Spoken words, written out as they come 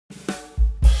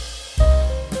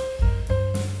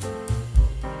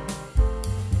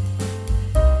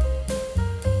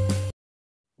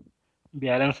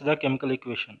Balance the chemical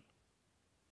equation.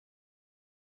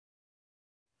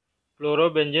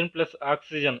 Chlorobenzene plus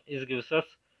oxygen is gives us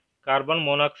carbon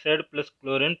monoxide plus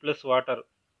chlorine plus water.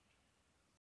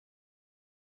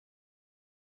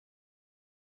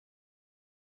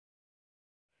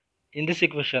 In this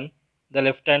equation, the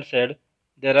left hand side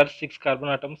there are 6 carbon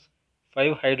atoms,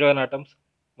 5 hydrogen atoms,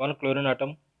 1 chlorine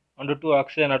atom and 2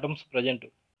 oxygen atoms present.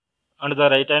 On the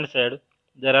right hand side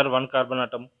there are 1 carbon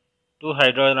atom, 2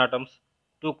 hydrogen atoms,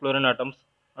 2 chlorine atoms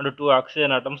and 2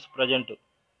 oxygen atoms present.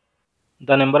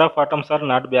 The number of atoms are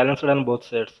not balanced on both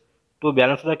sides. To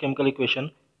balance the chemical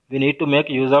equation, we need to make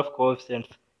use of coefficients.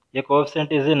 A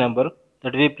coefficient is a number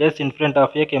that we place in front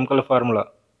of a chemical formula.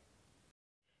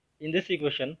 In this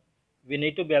equation, we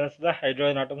need to balance the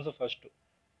hydrogen atoms first.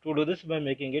 To do this by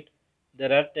making it,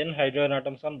 there are 10 hydrogen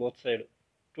atoms on both sides.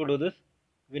 To do this,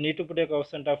 we need to put a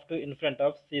coefficient of 2 in front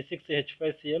of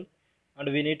C6H5CL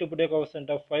and we need to put a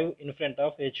coefficient of 5 in front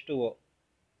of H2O.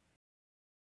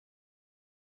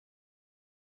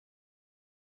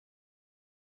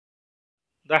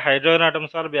 The hydrogen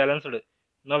atoms are balanced.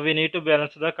 Now we need to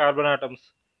balance the carbon atoms.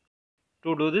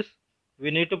 To do this,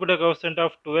 we need to put a coefficient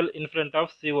of 12 in front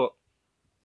of CO.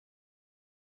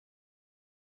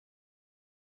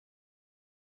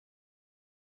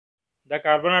 The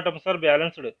carbon atoms are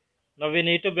balanced. Now we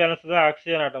need to balance the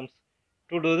oxygen atoms.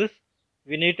 To do this,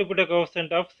 we need to put a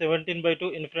coefficient of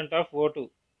 17/2 in front of O2.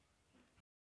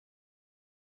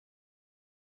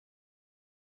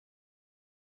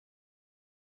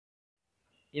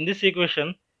 In this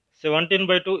equation,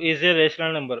 17/2 is a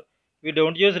rational number. We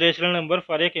don't use rational number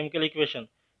for a chemical equation.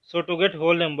 So to get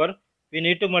whole number, we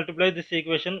need to multiply this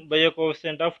equation by a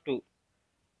coefficient of 2.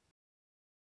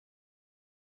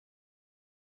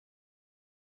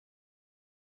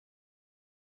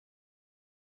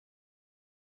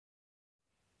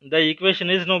 The equation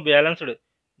is now balanced.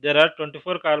 There are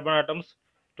 24 carbon atoms,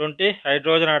 20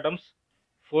 hydrogen atoms,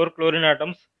 4 chlorine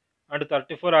atoms and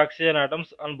 34 oxygen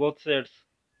atoms on both sides.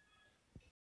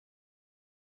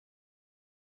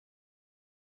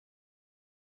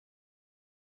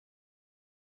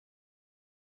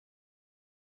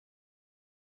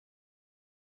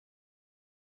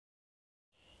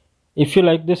 If you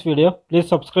like this video, please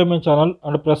subscribe my channel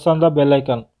and press on the bell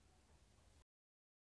icon.